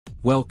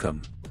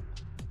Welcome.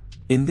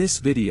 In this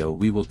video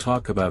we will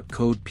talk about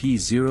code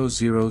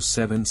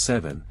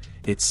P0077,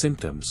 its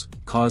symptoms,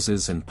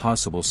 causes and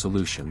possible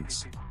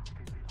solutions.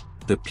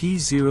 The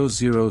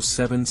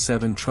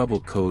P0077 trouble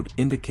code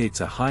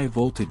indicates a high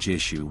voltage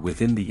issue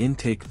within the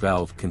intake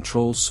valve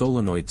control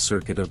solenoid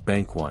circuit of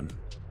bank 1.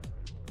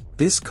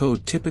 This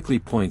code typically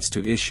points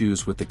to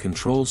issues with the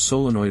control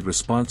solenoid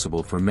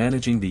responsible for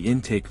managing the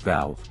intake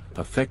valve,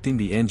 affecting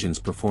the engine's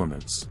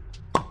performance.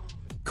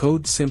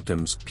 Code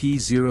symptoms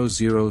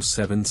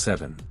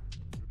P0077.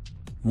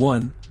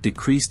 1.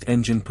 Decreased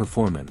engine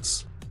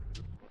performance.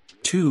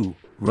 2.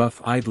 Rough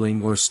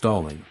idling or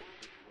stalling.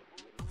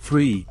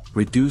 3.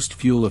 Reduced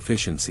fuel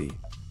efficiency.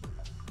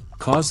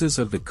 Causes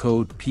of the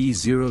code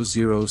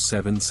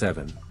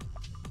P0077.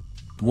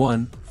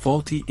 1.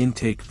 Faulty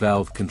intake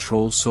valve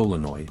control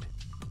solenoid.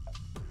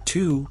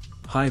 2.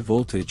 High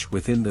voltage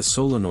within the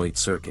solenoid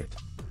circuit.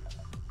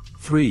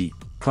 3.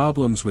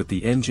 Problems with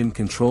the engine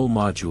control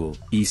module,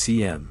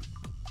 ECM.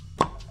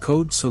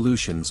 Code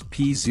solutions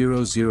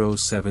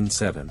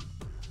P0077.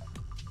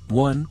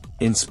 1.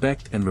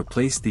 Inspect and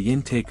replace the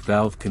intake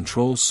valve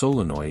control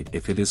solenoid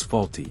if it is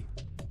faulty.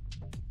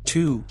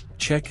 2.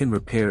 Check and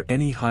repair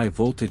any high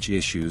voltage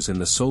issues in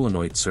the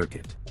solenoid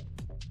circuit.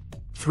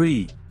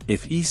 3.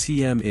 If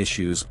ECM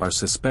issues are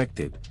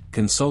suspected,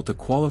 consult a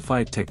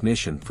qualified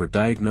technician for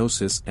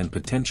diagnosis and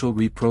potential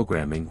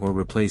reprogramming or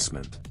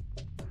replacement.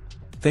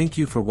 Thank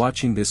you for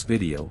watching this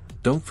video.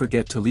 Don't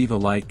forget to leave a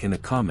like and a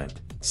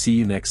comment. See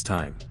you next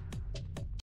time.